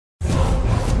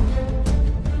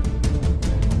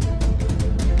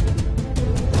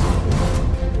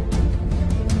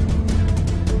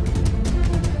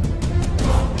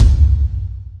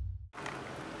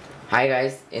Hi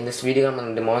guys, in this video I'm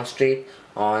going to demonstrate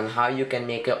on how you can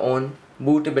make your own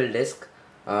bootable disk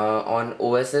on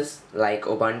OSs like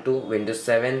Ubuntu, Windows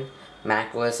 7,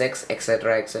 Mac OS X,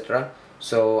 etc.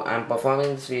 So I'm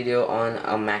performing this video on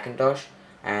a Macintosh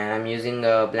and I'm using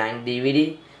a blank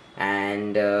DVD,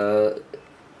 and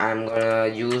I'm gonna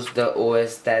use the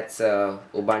OS that's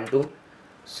Ubuntu.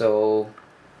 So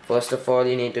first of all,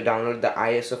 you need to download the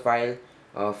ISO file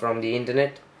from the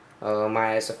internet.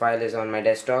 My ISO file is on my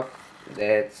desktop.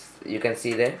 That's, you can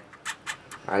see there.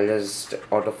 I'll just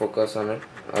autofocus on it.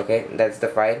 Okay, that's the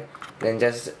file. Then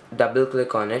just double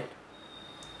click on it,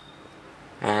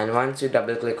 and once you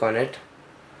double click on it,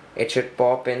 it should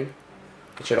pop in.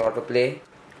 It should autoplay.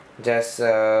 Just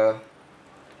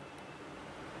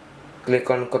click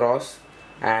on cross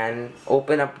and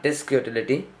open up disk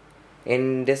utility.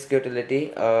 In disk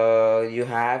utility, you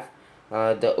have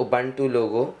the Ubuntu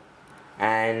logo,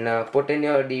 and put in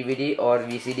your DVD or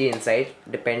VCD inside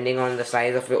depending on the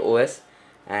size of your OS,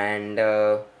 and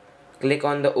click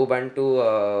on the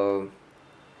Ubuntu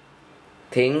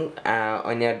thing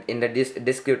on your in the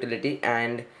disk utility,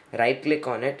 and right click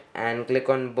on it and click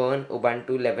on burn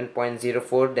Ubuntu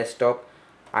 11.04 desktop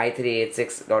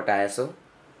i386.iso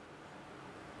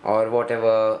or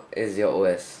whatever is your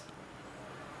OS,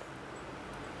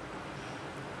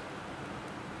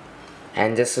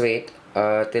 and just wait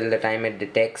till the time it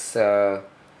detects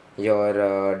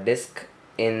your disk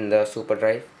in the super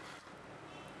drive.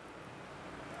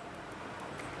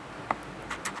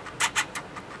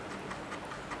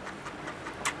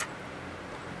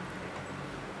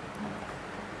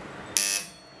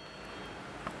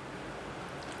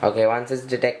 Okay, once it's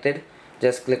detected,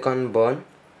 just click on burn,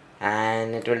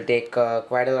 and it will take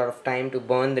quite a lot of time to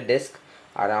burn the disk,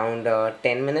 around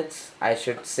 10 minutes I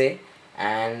should say.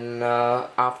 And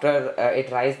after it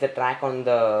writes the track on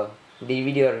the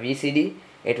DVD or VCD,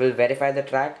 it will verify the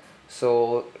track.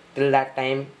 So till that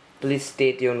time, please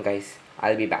stay tuned guys,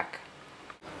 I'll be back.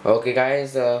 Okay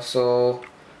guys, so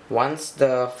once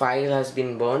the file has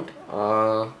been burnt,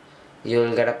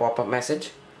 you'll get a pop-up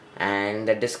message and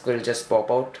the disk will just pop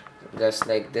out just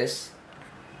like this.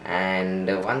 And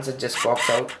once it just pops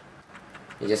out,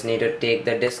 you just need to take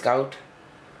the disk out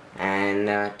and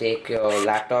take your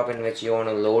laptop in which you want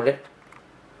to load it.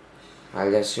 I'll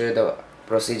just show you the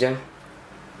procedure.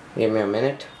 Give me a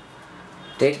minute.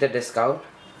 Take the disk out.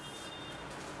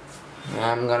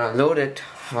 I'm gonna load it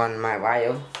on my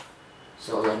wire.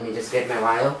 So let me just get my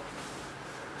wire.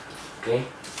 Okay.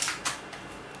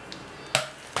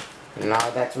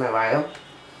 Now that's my wire.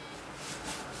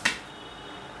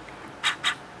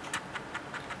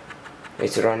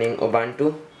 It's running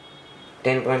Ubuntu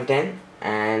 10.10,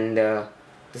 and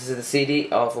this is the CD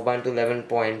of Ubuntu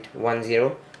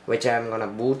 11.10, which I'm gonna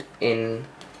boot in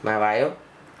my wire.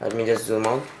 Let me just zoom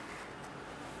out.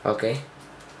 Okay.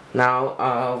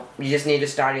 Now you just need to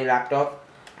start your laptop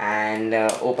and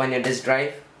open your disk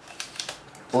drive.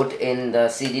 Put in the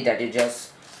CD that you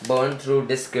just burned through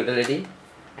disk utility,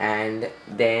 and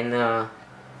then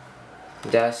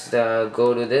just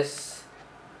go to this.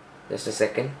 Just a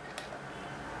second.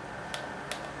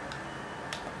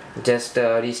 Just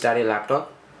restart your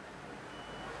laptop,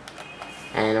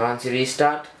 and once you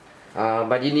restart,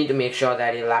 but you need to make sure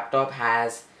that your laptop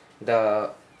has the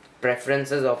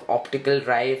preferences of optical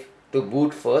drive to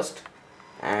boot first,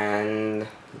 and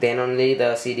then only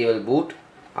the CD will boot.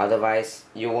 Otherwise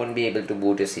you won't be able to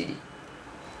boot your CD.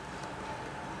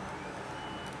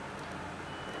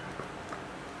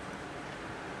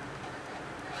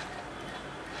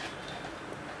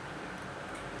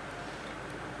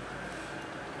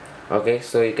 Okay,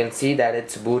 so you can see that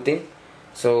it's booting.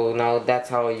 So now that's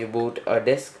how you boot a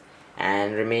disk,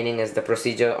 and remaining is the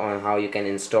procedure on how you can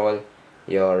install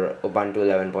your Ubuntu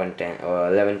 11.10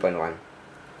 or 11.1.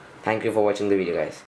 Thank you for watching the video guys.